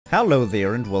Hello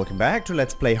there and welcome back to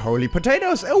Let's Play Holy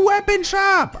Potatoes, a weapon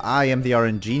shop! I am the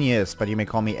RNGenius, but you may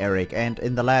call me Eric, and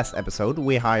in the last episode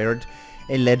we hired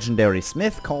a legendary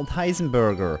smith called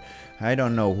Heisenberger. I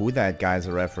don't know who that guy's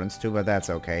a reference to, but that's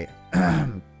okay.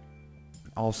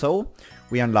 Also,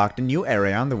 we unlocked a new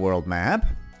area on the world map,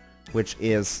 which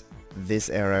is this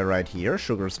area right here,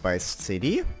 Sugar Spice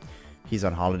City. He's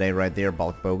on holiday right there,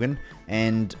 Bulk Bogan.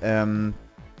 And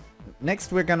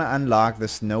next we're gonna unlock the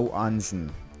Snow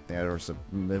Onsen.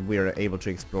 We're able to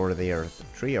explore there. The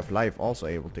Tree of Life also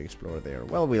able to explore there.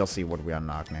 Well, we'll see what we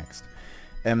unlock next.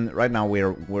 Right now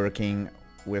we're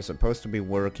supposed to be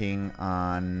working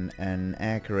on an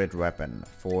accurate weapon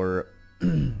for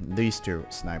these two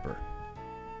sniper.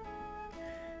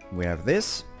 We have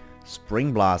this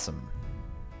Spring Blossom.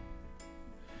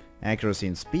 Accuracy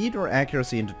and speed or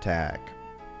accuracy and attack?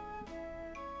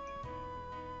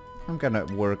 I'm gonna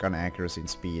work on accuracy and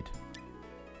speed.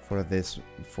 For this,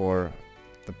 for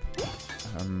the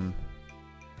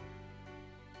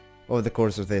over the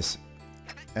course of this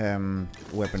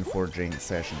weapon forging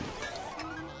session.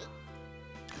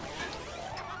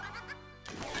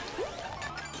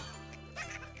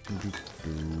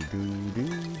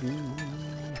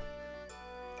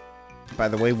 By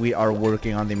the way, we are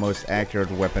working on the most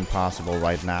accurate weapon possible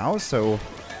right now, so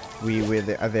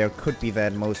there could be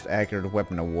that most accurate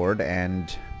weapon award,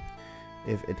 and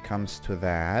if it comes to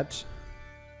that,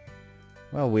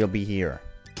 well, we'll be here.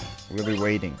 We'll be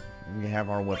waiting. We have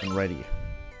our weapon ready.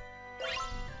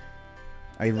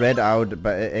 I read it out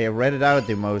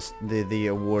the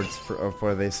awards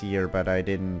for this year, but I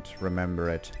didn't remember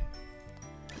it.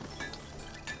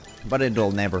 But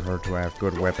it'll never hurt to have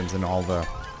good weapons in all the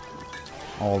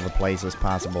places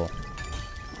possible.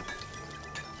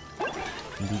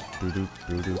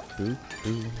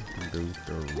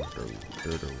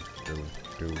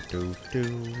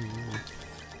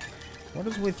 What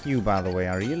is with you, by the way?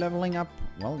 Are you leveling up?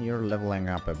 Well, you're leveling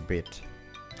up a bit.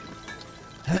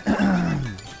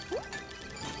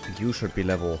 You should be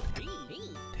level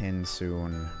 10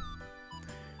 soon.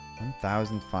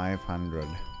 1,500.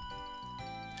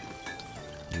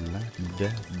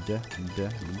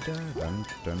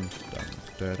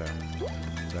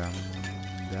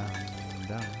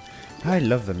 I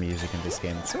love the music in this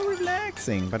game. It's so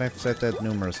relaxing, but I've said that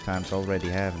numerous times already,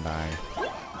 haven't I?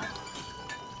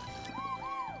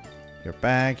 You're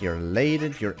back, you're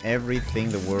elated, you're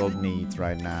everything the world needs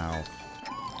right now.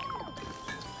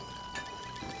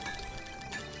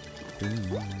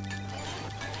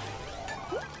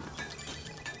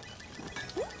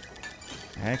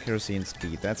 Accuracy and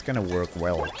speed, that's gonna work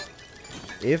well.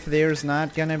 If there's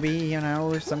not gonna be, you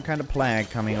know, some kind of plague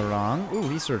coming along. Ooh,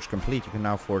 research complete. You can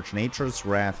now forge Nature's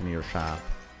Wrath in your shop.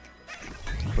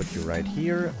 Put you right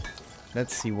here.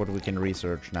 Let's see what we can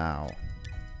research now.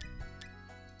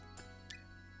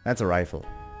 That's a rifle.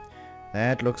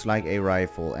 That looks like a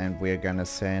rifle, and we're gonna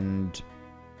send...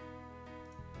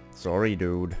 Sorry,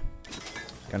 dude.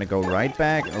 Gonna go right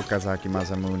back. Okazaki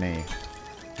Masamune.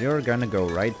 You're gonna go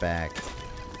right back.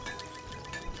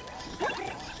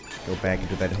 Go back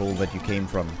into that hole that you came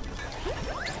from.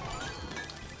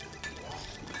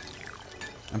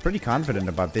 I'm pretty confident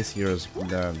about this year's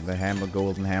the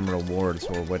Golden Hammer Awards,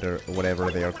 or whatever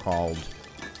they are called.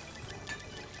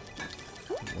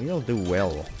 We'll do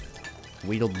well.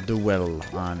 We'll do well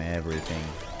on everything.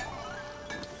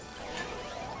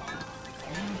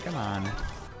 Come on.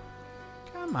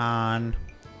 Come on.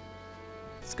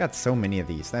 It's got so many of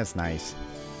these. That's nice.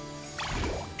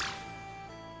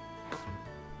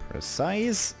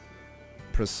 Precise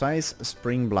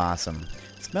Spring Blossom.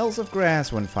 Smells of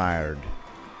grass when fired.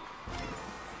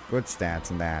 Good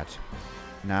stats in that.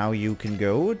 Now you can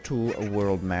go to a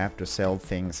world map to sell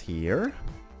things here.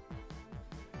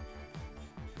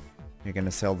 You're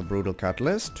gonna sell the Brutal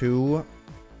Cutlass to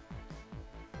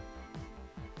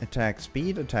attack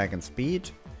and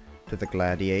speed to the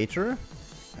Gladiator.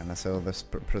 Gonna sell the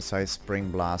Precise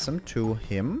Spring Blossom to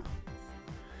him.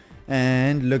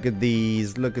 And look at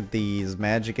these,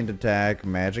 magic and attack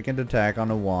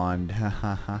on a wand.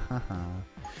 I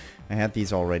had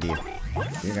these already.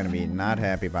 You're gonna be not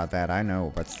happy about that, I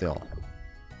know, but still.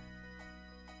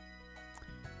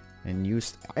 And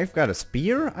I've got a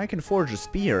spear? I can forge a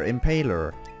spear,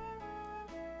 Impaler.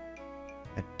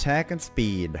 Attack and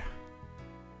speed.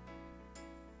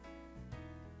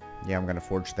 Yeah, I'm gonna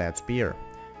forge that spear.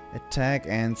 Attack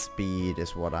and speed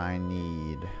is what I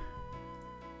need.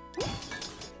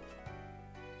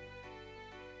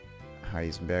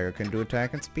 Heisenberger can do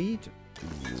attack and speed.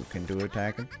 You can do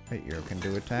attack and... You can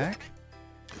do attack.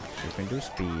 You can do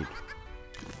speed.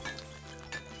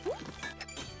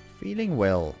 Feeling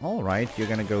well. Alright, you're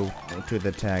gonna go to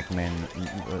the tag men.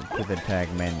 To the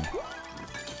tag men.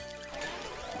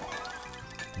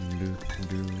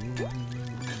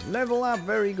 Level up,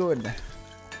 very good.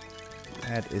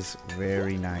 That is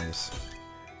very nice.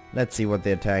 Let's see what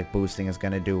the attack boosting is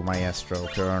gonna do, Maestro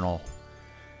Colonel.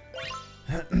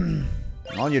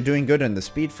 Well, you're doing good on the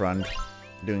speed front.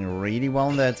 Doing really well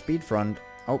on that speed front.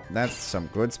 Oh, that's some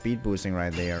good speed boosting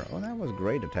right there. Oh, that was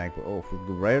great attack. Oh,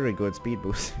 very good speed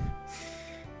boost.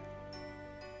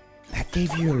 That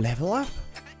gave you a level up?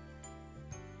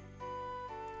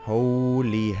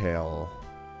 Holy hell.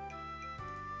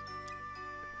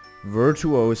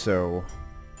 Virtuoso.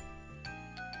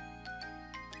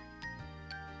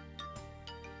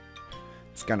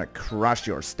 It's gonna crush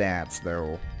your stats,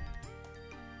 though.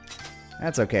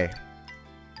 That's okay.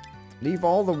 Leave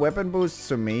all the weapon boosts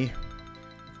to me.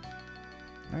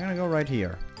 I'm gonna go right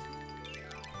here.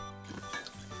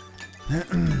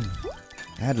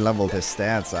 That leveled his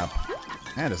stats up.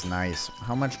 That is nice.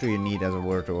 How much do you need as a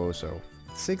virtuoso?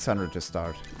 600 to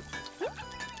start.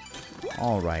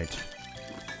 Alright.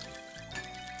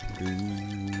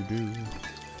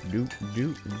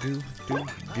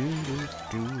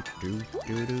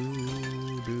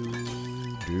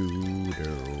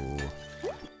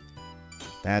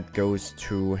 That goes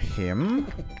to him.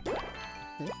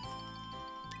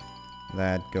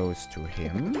 That goes to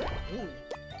him.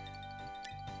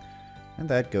 And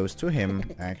that goes to him.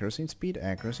 Accuracy and speed,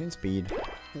 accuracy and speed.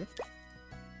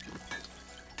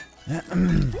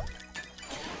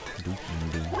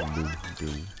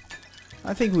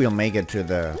 I think we'll make it to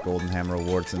the Golden Hammer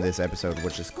Awards in this episode,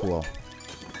 which is cool.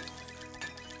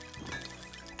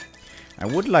 I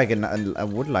would like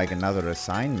another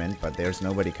assignment, but there's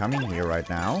nobody coming here right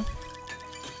now.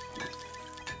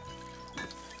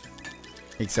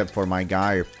 Except for my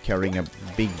guy carrying a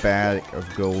big bag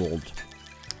of gold.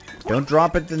 Don't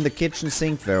drop it in the kitchen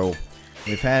sink, though.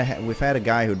 We've had a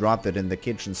guy who dropped it in the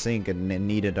kitchen sink and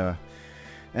needed a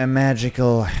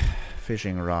magical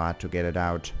fishing rod to get it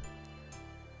out.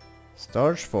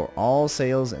 Storage for all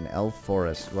sales in Elf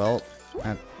Forest. Well,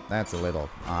 that's a little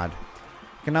odd.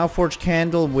 You can now forge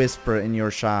Candle Whisper in your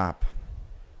shop.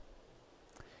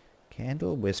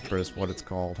 Candle Whisper is what it's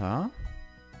called, huh?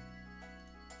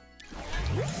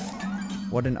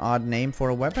 What an odd name for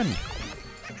a weapon.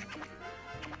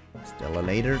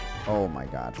 Stellator. Oh my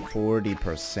god,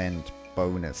 40%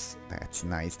 bonus. That's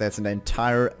nice. That's an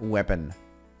entire weapon.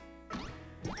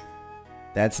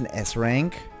 That's an S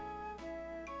rank.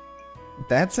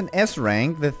 That's an S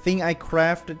rank. The thing I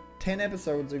crafted 10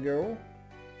 episodes ago.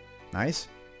 Nice.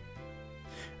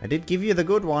 I did give you the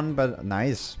good one, but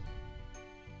nice.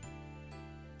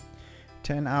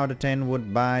 10 out of 10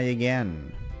 would buy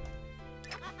again.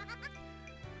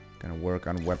 Gonna work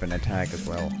on weapon attack as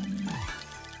well.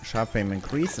 Shop fame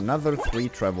increase, another 3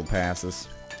 travel passes.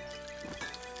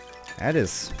 That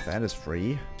is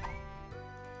free.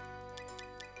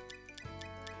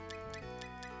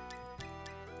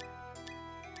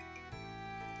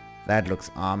 That looks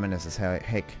ominous as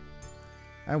heck.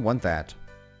 I want that.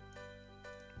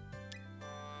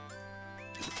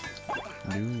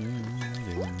 I'm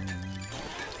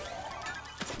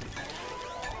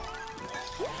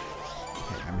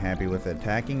happy with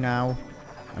attacking now.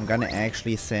 I'm gonna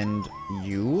actually send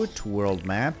you to world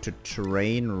map to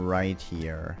train right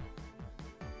here.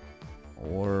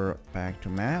 Or back to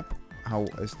map. How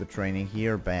is the training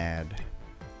here? Bad.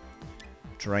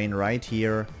 Train right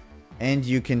here. And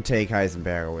you can take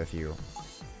Heisenberger with you.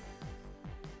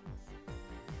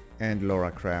 And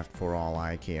Laura Craft for all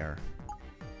I care.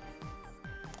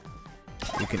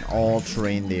 You can all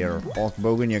train there.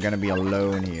 H.P.A.W.S, you're gonna be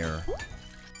alone here.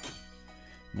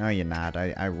 No, you're not.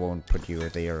 I won't put you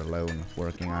there alone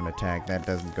working on attack. That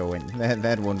doesn't go in.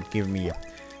 That won't give me.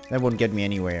 That won't get me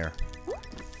anywhere.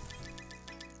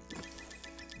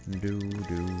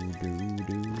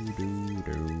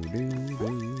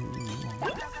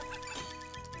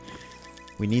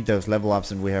 We need those level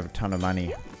ups, and we have a ton of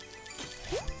money.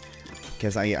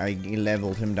 Because I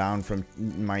leveled him down from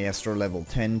Maestro level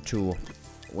 10 to,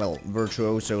 well,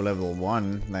 Virtuoso level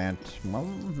 1. That, well,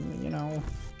 you know.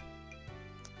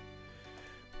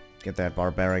 Get that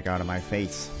barbaric out of my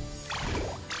face.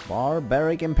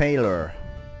 Barbaric Impaler.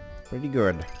 Pretty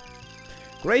good.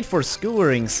 Great for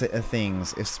skewering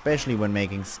things, especially when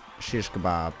making shish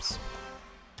kebabs.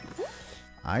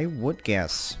 I would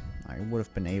guess. I would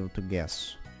have been able to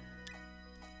guess.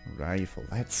 Rifle.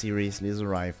 That seriously is a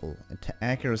rifle.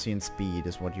 Accuracy and speed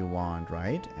is what you want,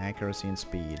 right? Accuracy and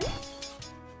speed.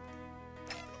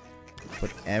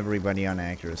 Put everybody on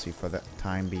accuracy for the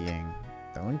time being.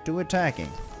 Don't do attacking.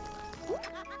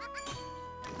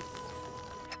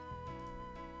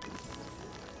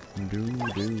 Do do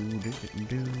do do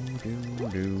do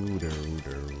do do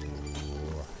do.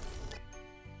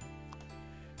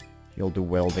 You'll do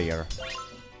well there.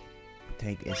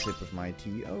 Take a sip of my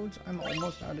tea. Oh, I'm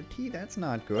almost out of tea. That's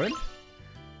not good.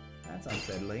 That's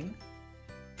unsettling.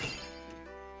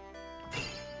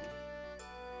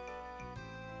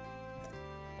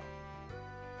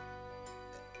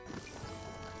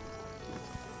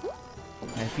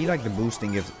 I feel like the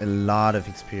boosting gives a lot of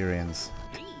experience.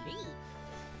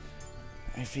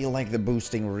 I feel like the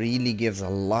boosting really gives a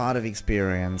lot of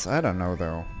experience. I don't know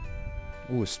though.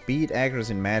 Ooh, speed,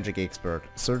 accuracy, and magic expert.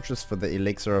 Searches for the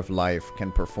elixir of life.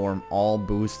 Can perform all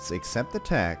boosts except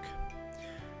attack.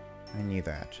 I knew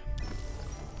that.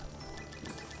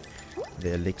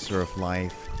 The elixir of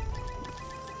life.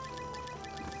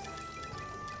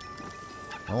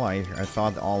 Oh, I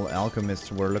thought all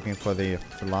alchemists were looking for the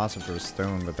philosopher's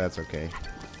stone, but that's okay.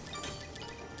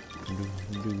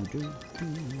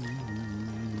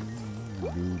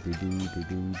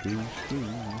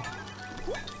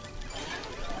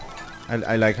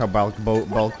 I like how Bulk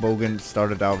Bogan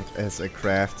started out as a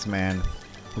craftsman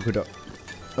who could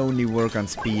only work on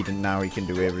speed, and now he can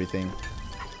do everything.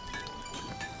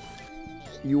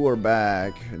 You are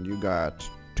back, and you got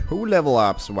 2 level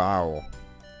ups, wow.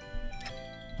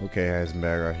 Okay,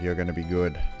 Heisenberger, you're gonna be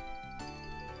good.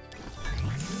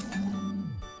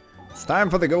 It's time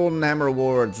for the Golden Hammer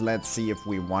Awards. Let's see if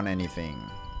we won anything.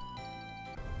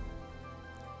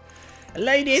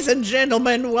 Ladies and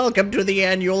gentlemen, welcome to the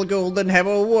annual Golden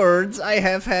Hammer Awards. I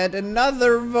have had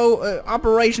another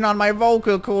operation on my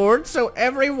vocal cords, so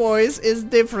every voice is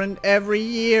different every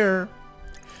year.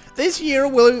 This year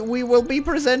we will be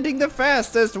presenting the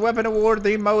fastest weapon award,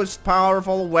 the most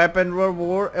powerful weapon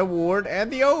award, and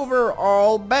the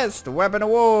overall best weapon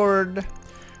award.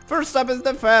 First up is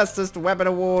the fastest weapon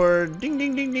award. Ding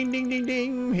ding ding ding ding ding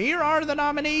ding. Here are the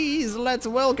nominees. Let's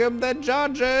welcome the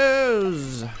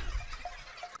judges.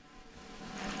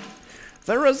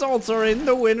 The results are in.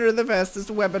 The winner of the fastest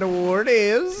weapon award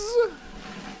is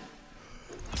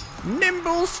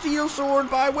Nimble Steel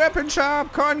Sword by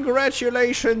Weaponshop.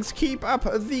 Congratulations, keep up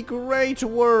the great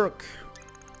work.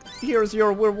 Here's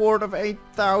your reward of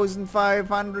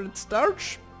 8,500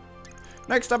 starch.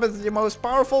 Next up is the most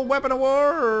powerful weapon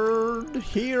award.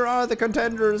 Here are the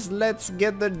contenders. Let's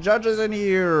get the judges in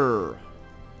here.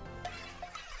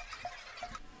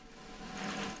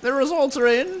 The results are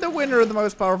in. The winner of the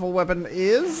most powerful weapon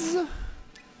is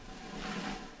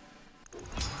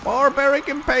Barbaric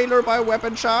Impaler by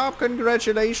Weaponshop.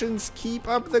 Congratulations, keep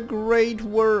up the great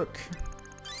work.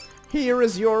 Here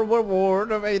is your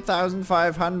reward of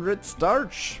 8,500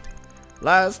 starch.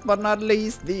 Last but not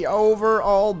least, the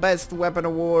overall best weapon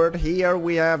award. Here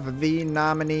we have the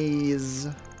nominees.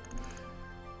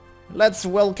 Let's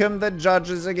welcome the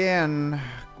judges again.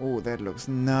 Oh, that looks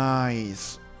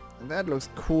nice. That looks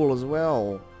cool as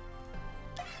well.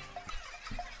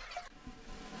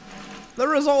 The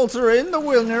results are in. The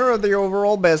winner of the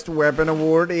overall best weapon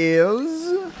award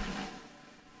is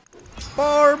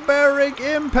Barbaric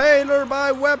Impaler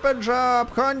by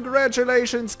Weaponshop.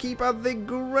 Congratulations, keep up the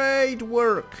great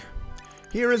work.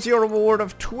 Here is your award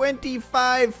of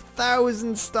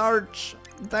 25,000 starch.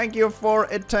 Thank you for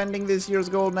attending this year's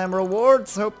Golden Hammer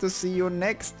Awards. Hope to see you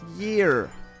next year.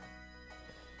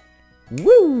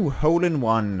 Woo! Hole in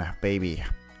one, baby.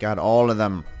 Got all of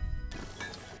them.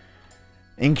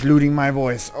 Including my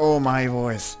voice. Oh, my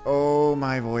voice. Oh,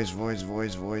 my voice.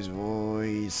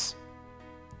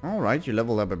 Alright, you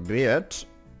leveled up a bit.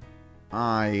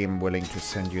 I am willing to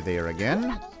send you there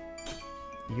again.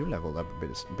 You leveled up a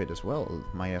bit as well.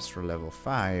 Maestro level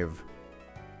 5.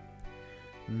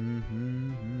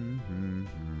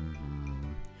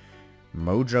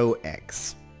 Mojo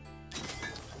X.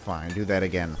 Fine, do that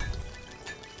again.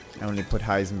 I only put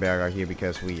Heisenberger here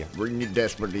because we really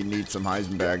desperately need some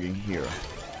Heisenberging here.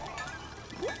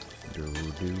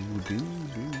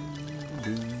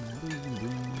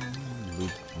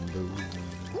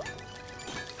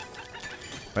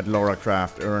 But Laura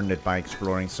Croft earned it by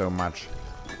exploring so much.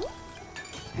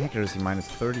 Accuracy minus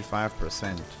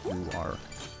 35%. You are...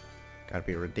 Gotta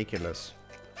be ridiculous.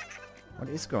 What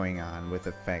is going on with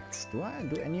effects? Do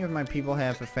any of my people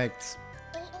have effects?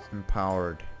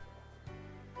 Empowered.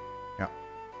 Yeah.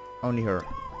 Only her.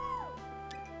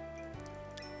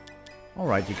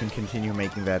 Alright, you can continue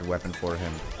making that weapon for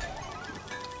him.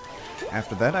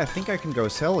 After that, I think I can go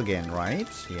sell again, right?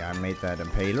 Yeah, I made that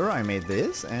impaler, I made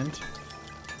this, and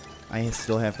I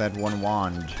still have that one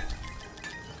wand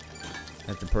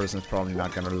that the person's probably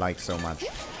not gonna like so much.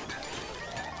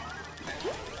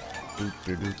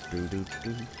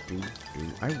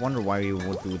 I wonder why you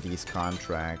would do these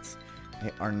contracts.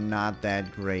 They are not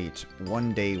that great.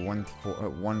 One day,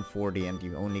 140, and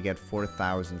you only get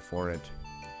 4,000 for it.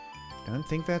 Don't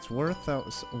think that's worth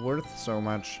so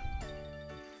much.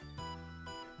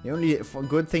 The only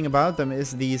good thing about them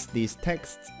is these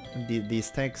texts.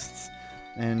 These texts,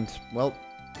 and well,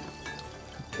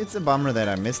 it's a bummer that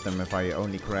I missed them if I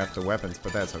only craft the weapons,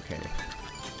 but that's okay.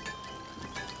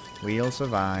 We'll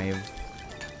survive.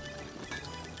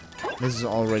 This is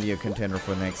already a contender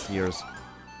for next year's.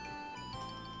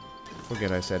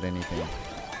 Forget I said anything.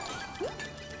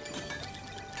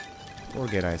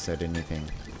 Forget I said anything.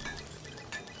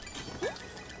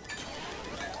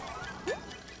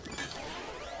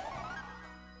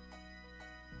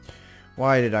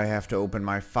 Why did I have to open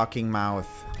my fucking mouth?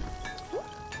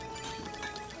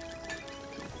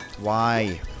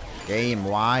 Why? Game,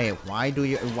 why? Why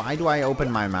do I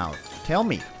open my mouth? Tell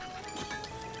me.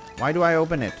 Why do I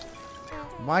open it?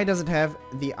 Why does it have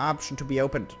the option to be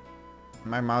opened?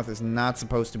 My mouth is not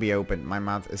supposed to be opened. My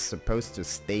mouth is supposed to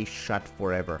stay shut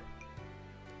forever.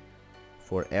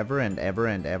 Forever and ever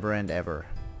and ever and ever.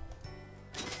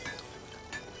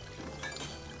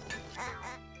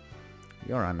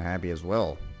 You're unhappy as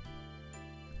well.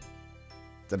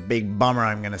 It's a big bummer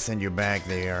I'm gonna send you back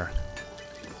there.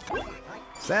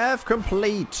 Staff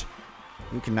complete!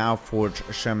 You can now forge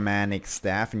a shamanic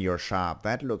staff in your shop.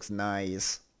 That looks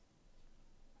nice.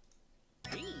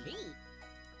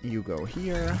 You go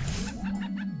here.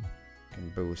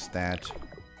 Can boost that.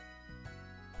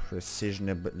 Precision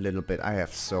a little bit. I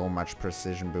have so much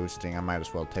precision boosting. I might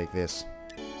as well take this.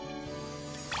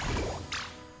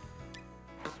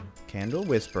 Candle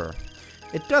whisper.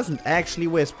 It doesn't actually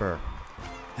whisper.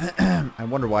 I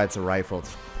wonder why it's a rifle.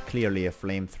 It's clearly a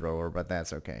flamethrower, but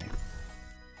that's okay.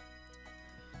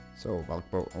 So, bulk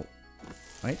bow. Oh,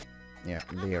 right? Yeah,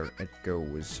 there it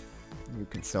goes. You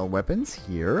can sell weapons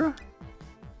here.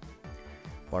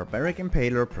 Barbaric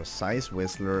Impaler, Precise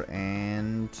Whistler,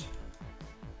 and...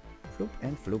 Floop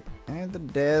and floop. And the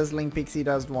Dazzling Pixie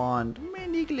Dust Wand.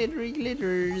 Many glittery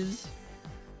glitters.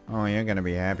 Oh, you're gonna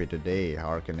be happy today,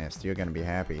 Arcanist. You're gonna be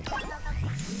happy.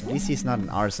 At least he's not an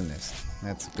arsonist.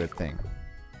 That's a good thing.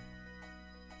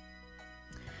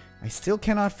 I still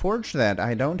cannot forge that.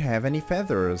 I don't have any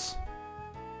feathers.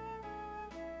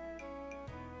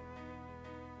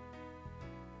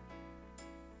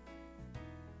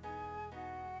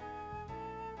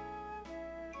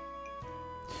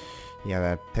 Yeah,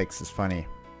 that text is funny.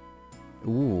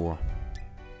 Ooh.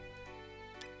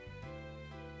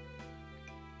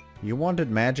 You wanted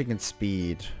magic and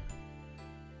speed.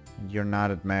 You're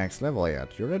not at max level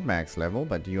yet. You're at max level,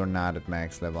 but you're not at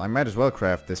max level. I might as well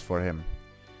craft this for him.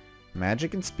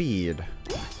 Magic and speed.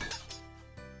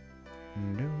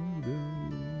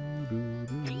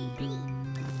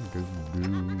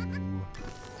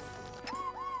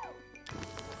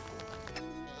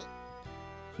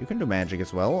 You can do magic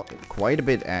as well. Quite a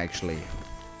bit, actually.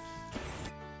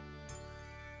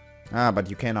 Ah, but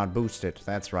you cannot boost it.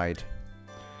 That's right.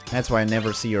 That's why I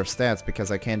never see your stats,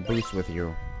 because I can't boost with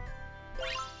you.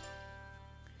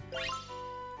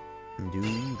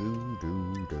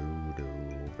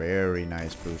 Very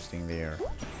nice boosting there.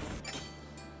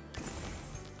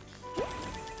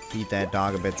 Feed that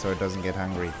dog a bit so it doesn't get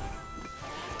hungry.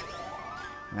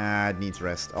 Ah, it needs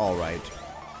rest. Alright.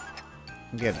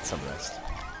 Get it some rest.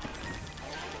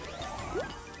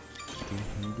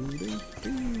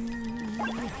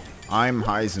 I'm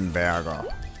Heisenberger.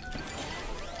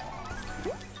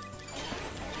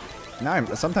 Now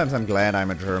sometimes I'm glad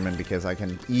I'm a German, because I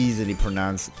can easily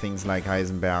pronounce things like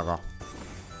Heisenberger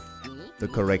the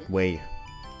correct way.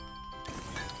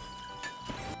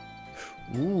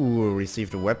 Ooh,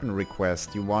 received a weapon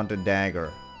request. You want a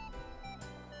dagger.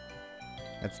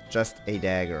 That's just a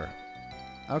dagger.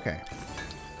 Okay.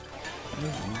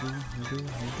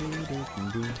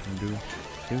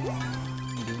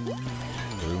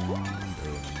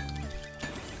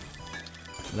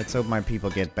 Let's hope my people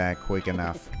get back quick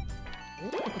enough.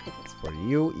 It's for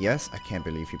you. Yes, I can't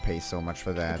believe you pay so much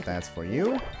for that. That's for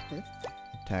you.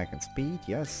 Attack and speed.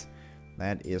 Yes.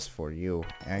 That is for you.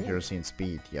 Accuracy and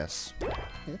speed. Yes.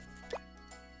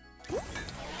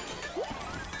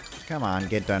 Come on,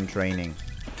 get done training.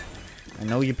 I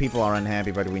know you people are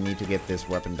unhappy, but we need to get this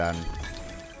weapon done.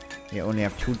 You only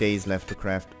have 2 days left to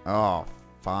craft. Oh,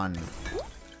 fun.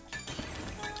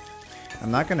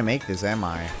 I'm not gonna make this, am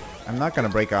I? I'm not gonna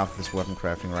break off this weapon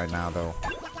crafting right now, though.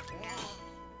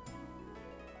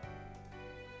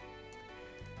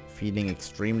 Feeling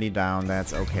extremely down,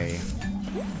 that's okay.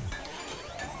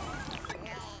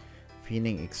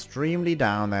 Feeling extremely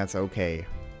down, that's okay.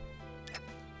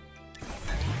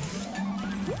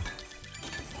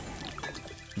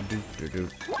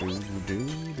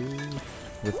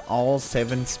 With all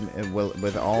seven,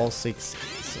 with all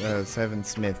seven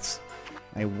smiths.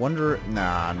 I wonder...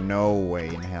 Nah, no way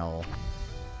in hell.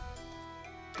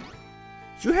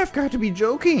 You have got to be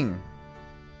joking!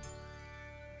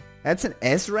 That's an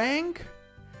S rank?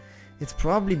 It's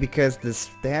probably because the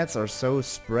stats are so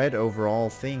spread over all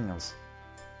things.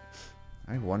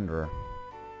 I wonder.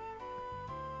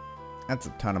 That's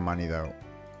a ton of money though.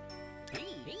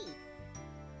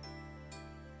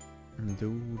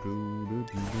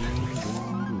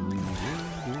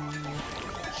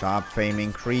 Shop fame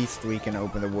increased. We can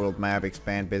open the world map,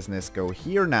 expand business, go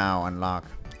here now, unlock.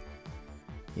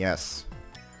 Yes.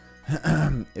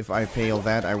 If I fail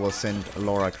that, I will send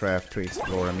Laura Craft to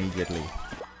explore immediately.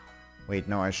 Wait,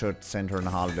 no, I should send her on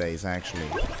holidays, actually.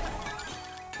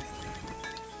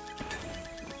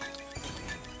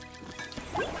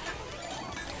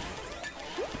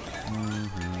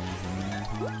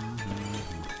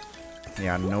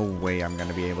 Yeah, no way I'm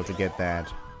gonna be able to get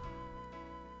that.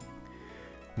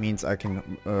 Means I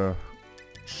can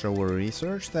show a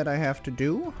research that I have to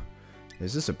do.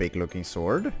 This is a big looking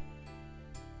sword.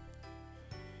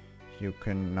 You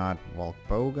cannot walk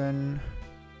Bogan.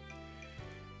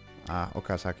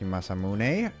 Okazaki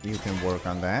Masamune. You can work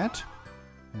on that.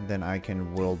 And then I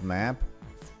can world map.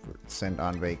 Send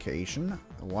on vacation.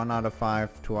 1 out of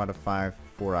 5, 2 out of 5,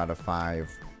 4 out of 5.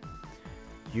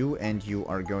 You and you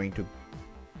are going to...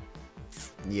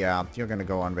 Yeah, you're gonna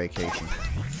go on vacation.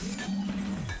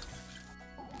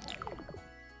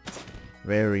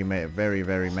 Very,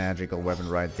 very magical weapon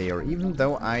right there. Even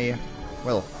though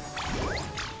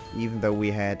even though we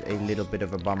had a little bit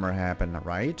of a bummer happen,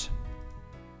 right?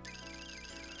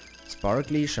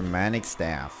 Sparkly Shamanic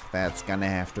Staff. That's gonna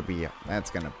have to be... That's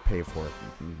gonna pay for it.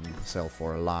 Sell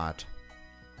for a lot.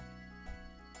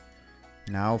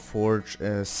 Now forge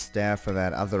a staff for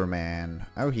that other man.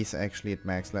 Oh, he's actually at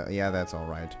max level. Yeah, that's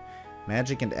alright.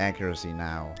 Magic and accuracy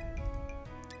now.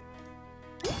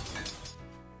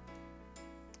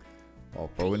 Oh,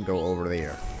 Bowen, go over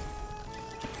there.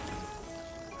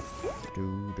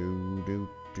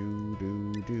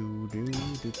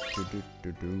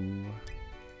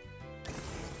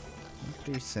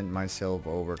 Please send myself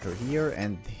over to here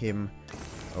and him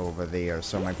over there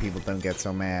so my people don't get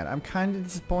so mad. I'm kind of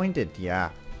disappointed,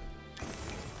 yeah.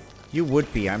 You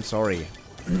would be, I'm sorry.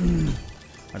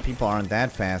 My people aren't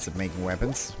that fast at making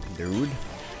weapons, dude.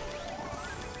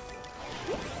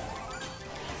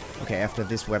 Okay, after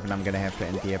this weapon I'm gonna have to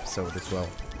end the episode as well.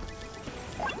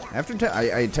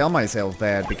 I tell myself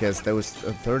that because those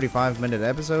 35-minute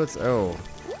episodes, oh,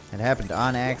 it happened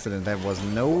on accident. That was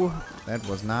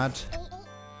not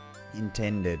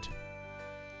intended.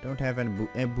 Don't have a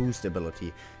boost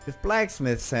ability. If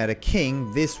blacksmiths had a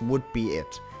king, this would be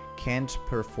it. Can't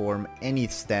perform any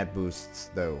stat boosts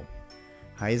though.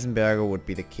 Heisenberger would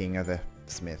be the king of the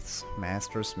smiths.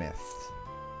 Master Smith.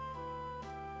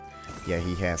 Yeah,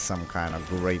 he has some kind of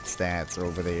great stats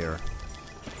over there.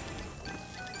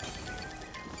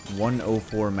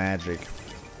 104 magic.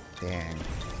 Dang.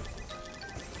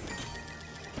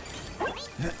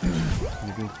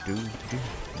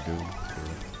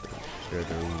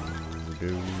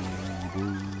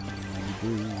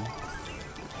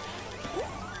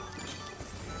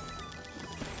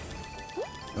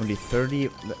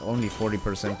 Only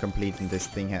 40% complete in this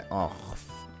thing. Oh.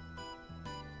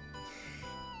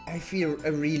 I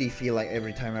really feel like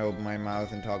every time I open my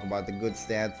mouth and talk about the good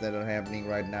stats that are happening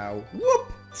right now,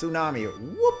 whoop, tsunami,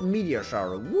 whoop, meteor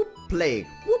shower, whoop, plague,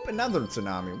 whoop, another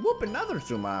tsunami, whoop, another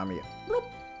tsunami, bloop,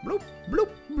 bloop, bloop,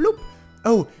 bloop.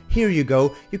 Oh, here you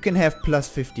go. You can have plus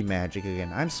 50 magic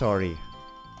again. I'm sorry.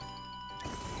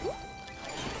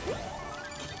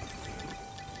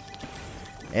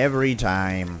 Every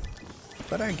time.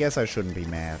 But I guess I shouldn't be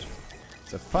mad.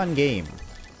 It's a fun game.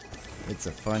 It's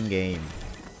a fun game.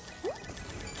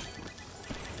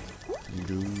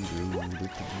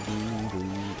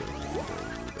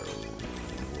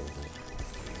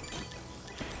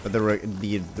 But the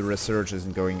research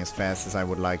isn't going as fast as I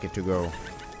would like it to go.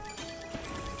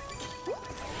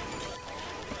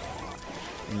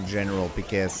 In general,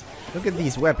 because look at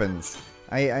these weapons.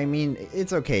 I mean,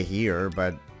 it's okay here,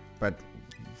 but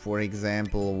for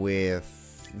example,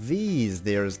 with these,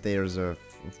 there's a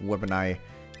weapon I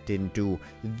didn't do.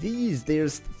 These,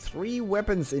 there's 3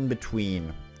 weapons in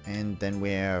between. And then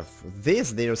we have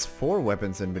this, there's 4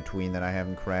 weapons in between that I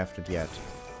haven't crafted yet.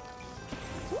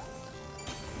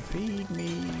 Feed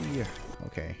me.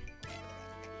 Okay.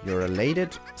 You're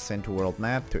elated. Sent to world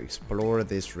map to explore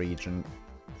this region.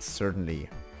 Certainly.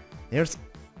 There's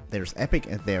epic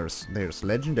and there's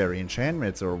legendary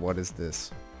enchantments, or what is this?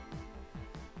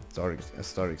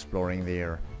 Start exploring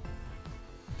there.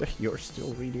 You're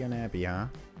still really unhappy, huh?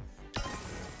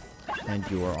 And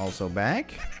you are also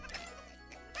back.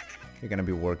 You're gonna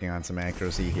be working on some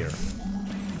accuracy here.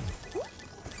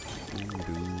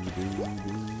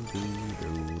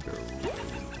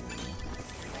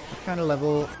 What kind of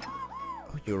level?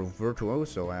 Oh, you're a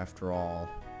virtuoso after all.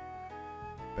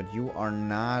 But you are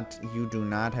not, you do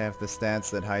not have the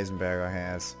stats that Heisenberger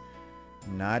has.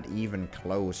 Not even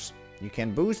close. You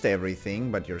can boost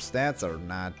everything, but your stats are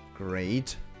not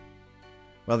great.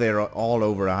 Well, they're all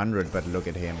over 100, but look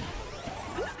at him.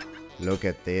 Look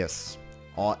at this.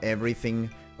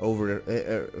 Everything over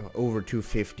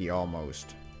 250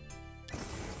 almost.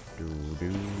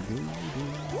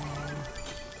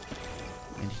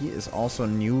 And he is also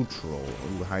neutral.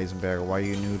 Ooh, Heisenberger, why are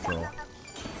you neutral?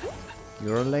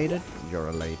 You're elated? You're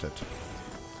elated.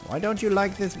 Why don't you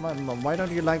like this? Why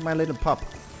don't you like my little pup?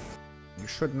 You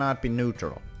should not be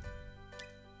neutral.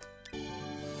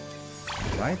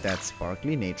 Right, that's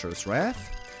sparkly. Nature's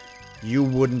Wrath. You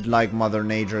wouldn't like Mother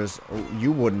Nature's...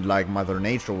 You wouldn't like Mother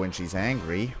Nature when she's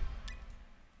angry.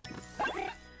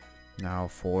 Now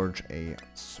forge a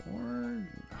sword.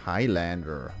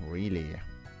 Highlander, really.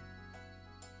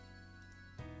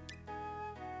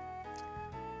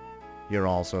 You're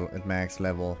also at max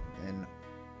level in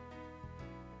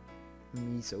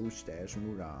Miso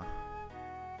Stashmura.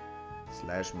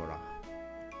 Slashmura.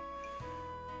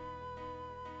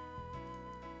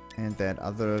 And that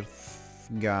other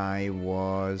guy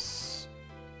was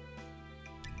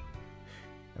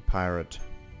a pirate.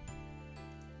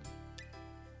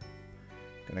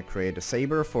 Gonna create a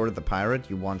saber for the pirate.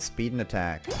 You want speed and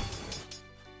attack.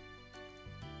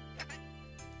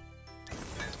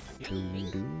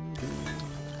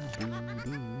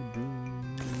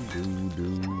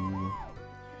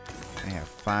 I have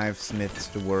 5 smiths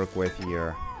to work with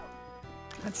here.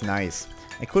 That's nice.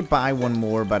 I could buy one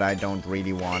more, but I don't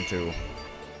really want to.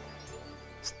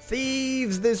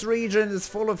 Thieves! This region is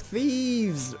full of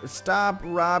thieves! Stop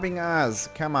robbing us!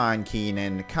 Come on,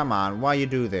 Keenan. Come on, why you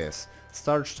do this?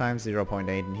 Starch times 0.8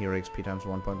 and here XP times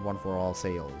 1.1 for all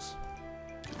sales.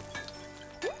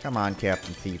 Come on,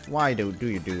 Captain Thief. Why do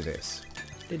you do this?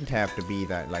 Didn't have to be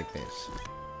that like this.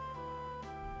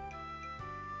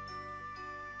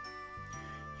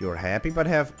 You're happy but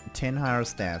have 10 higher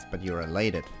stats, but you're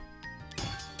elated.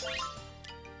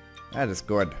 That is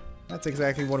good. That's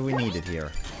exactly what we needed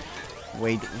here.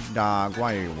 Wait, dog,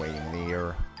 why are you waiting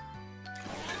there?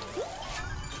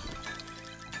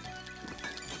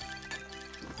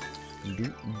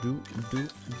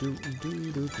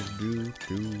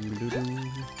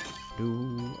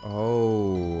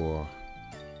 Oh.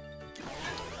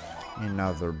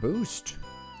 Another boost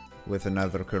with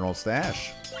another Colonel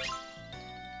Stash.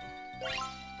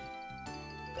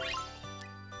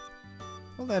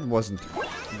 Well, that wasn't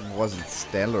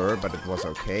stellar, but it was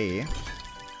okay.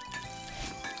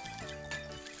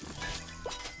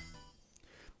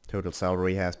 Total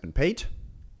salary has been paid.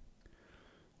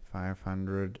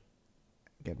 500.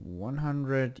 Get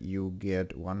 100. You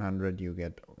get 100. You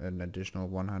get an additional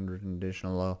 100. An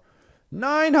additional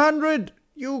 900.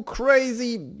 You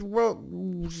crazy. Well,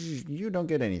 you don't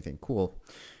get anything. Cool.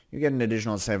 You get an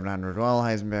additional 700. Well,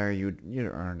 Heisenberger, you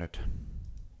earned it.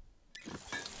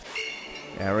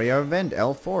 Area event,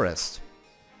 Elf Forest.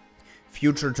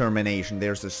 Future termination.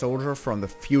 There's a soldier from the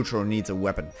future who needs a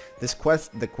weapon.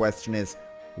 The question is,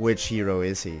 which hero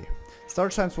is he?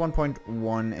 Start times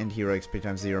 1.1 and hero XP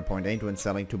times 0.8 when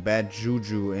selling to bad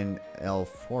juju in Elf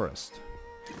Forest.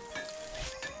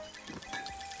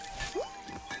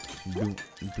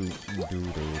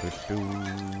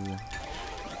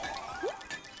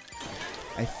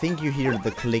 I think you hear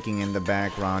the clicking in the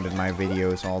background in my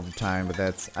videos all the time, but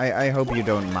that's... I hope you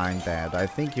don't mind that. I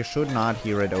think you should not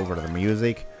hear it over the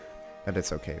music, but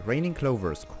it's okay. Raining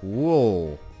clovers,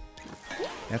 cool.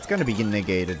 That's gonna be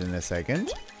negated in a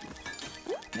second.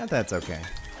 Yeah, that's okay.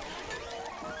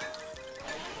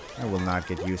 I will not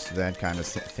get used to that kind of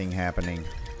thing happening.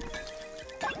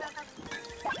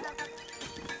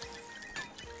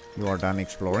 You are done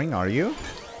exploring, are you?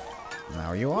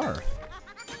 Now you are.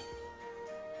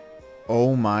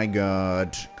 Oh my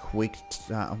god. Quick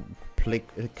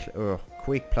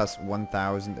plus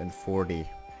 1040.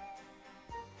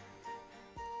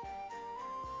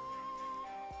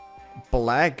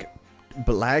 Black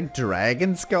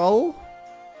dragon skull?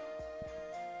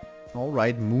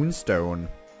 Alright, moonstone.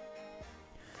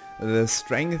 The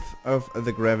strength of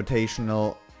the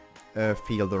gravitational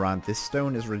field around this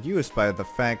stone is reduced by a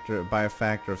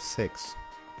factor of 6.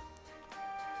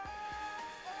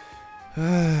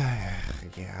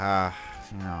 Yeah,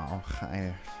 no,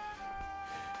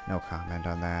 No comment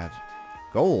on that.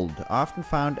 Gold, often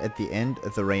found at the end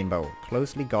of the rainbow,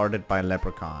 closely guarded by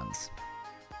leprechauns.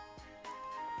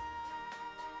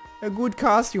 A good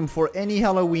costume for any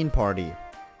Halloween party.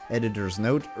 Editor's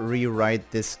note,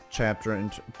 rewrite this chapter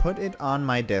and put it on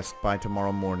my desk by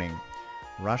tomorrow morning.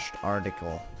 Rushed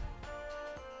article.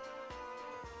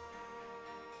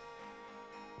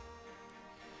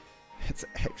 It's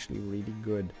actually really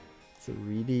good. It's a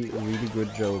really, really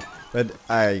good joke. But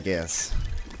I guess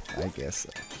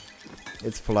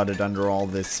it's flooded under all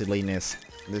this silliness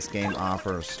this game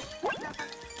offers.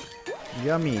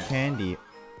 Yummy candy.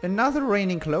 Another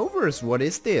raining clovers. What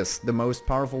is this? The most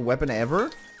powerful weapon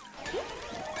ever?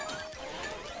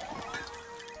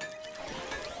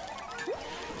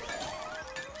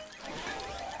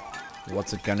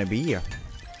 What's it gonna be?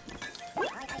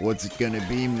 What's it gonna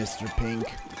be, Mr. Pink?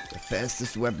 The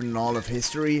fastest weapon in all of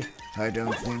history? I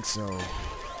don't think so.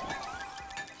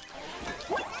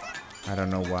 I don't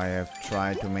know why I've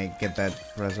tried to get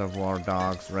that Reservoir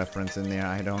Dogs reference in there.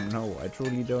 I don't know. I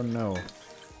truly don't know.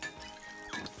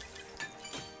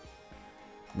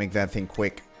 Make that thing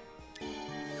quick.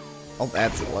 Oh,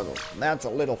 that's a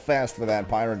little fast for that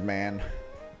pirate man.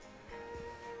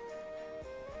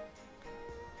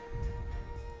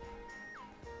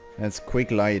 That's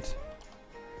quick light.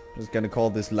 Just gonna call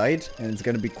this light, and it's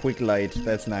gonna be quick light.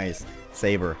 That's nice.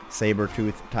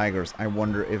 Saber-toothed tigers. I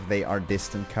wonder if they are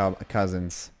distant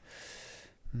cousins.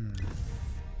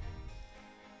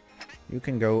 You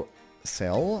can go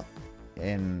sell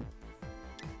in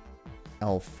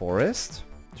Elf Forest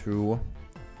to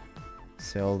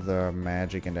sell the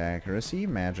magic and accuracy,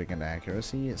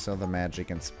 sell the magic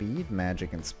and speed,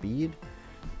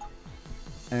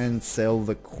 and sell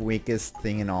the quickest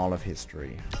thing in all of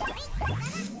history.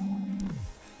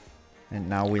 And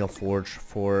now we'll forge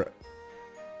for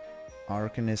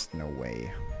Arcanist, no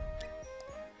way.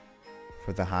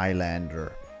 For the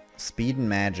Highlander. Speed and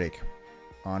magic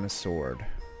on a sword.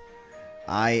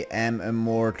 I am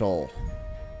immortal.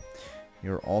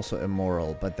 You're also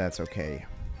immoral, but that's okay.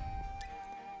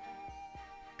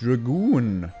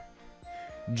 Dragoon.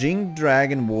 Jing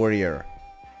Dragon Warrior.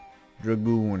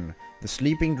 Dragoon. The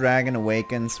sleeping dragon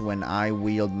awakens when I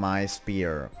wield my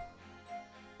spear.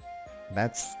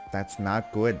 That's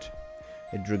not good.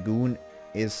 A dragoon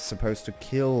is supposed to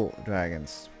kill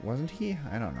dragons. Wasn't he?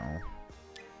 I don't know.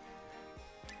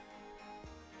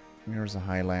 Here's a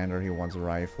Highlander. He wants a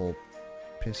rifle.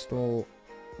 Pistol.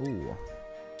 Ooh.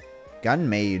 Gun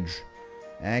mage.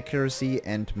 Accuracy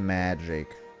and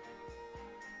magic.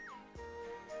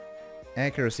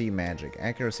 Accuracy, magic.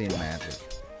 Accuracy and magic.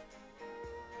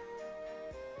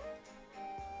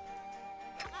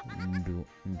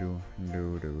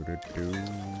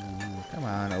 Come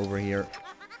on, over here.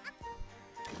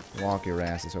 Walk your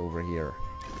asses over here.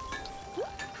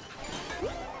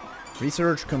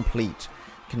 Research complete.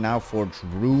 You can now forge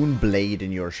Rune Blade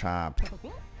in your shop.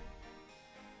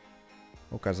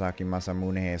 Okazaki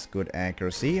Masamune has good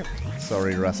accuracy.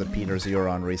 Sorry, Russet Peters, you're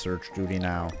on research duty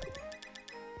now.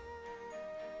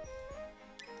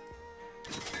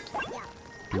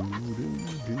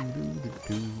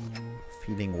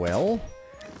 Feeling well?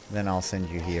 Then I'll send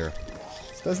you here.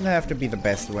 This doesn't have to be the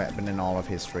best weapon in all of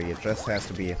history, it just has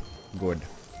to be good.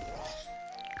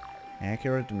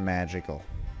 Accurate and magical.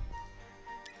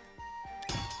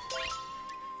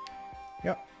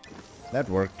 Yep, that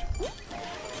worked.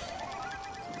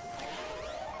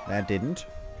 That didn't.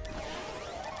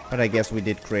 But I guess we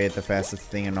did create the fastest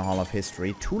thing in all of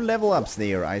history. 2 level ups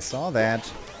there, I saw that.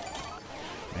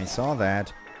 I saw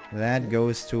that. That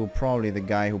goes to probably the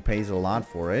guy who pays a lot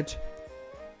for it.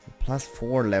 Plus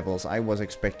 4 levels. I was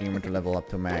expecting him to level up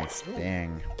to max.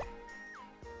 Dang.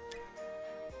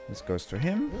 This goes to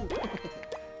him.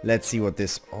 Let's see what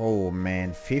this... Oh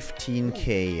man,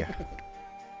 15k.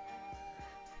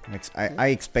 I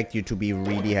expect you to be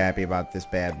really happy about this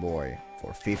bad boy.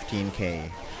 For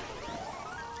 15k.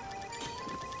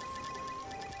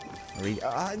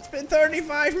 It's been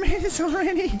 35 minutes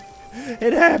already!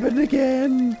 It happened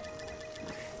again!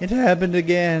 It happened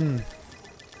again!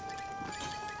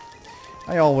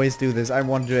 I always do this. I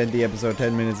wanted to end the episode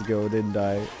 10 minutes ago, didn't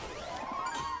I?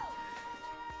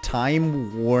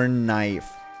 Time-worn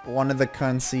knife. One of the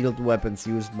concealed weapons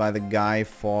used by the Guy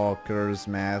Fawkes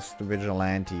masked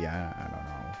vigilante. I don't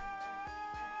know.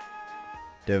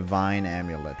 Divine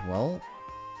amulet. Well,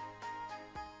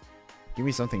 give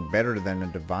me something better than a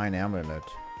divine amulet.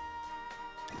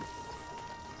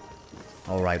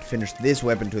 Alright, finish this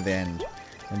weapon to the end.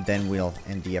 And then we'll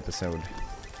end the episode.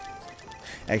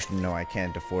 Actually, no, I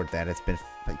can't afford that. It's been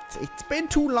It's been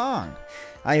too long.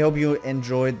 I hope you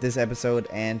enjoyed this episode,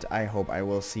 and I hope I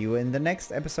will see you in the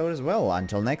next episode as well.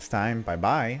 Until next time, bye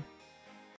bye.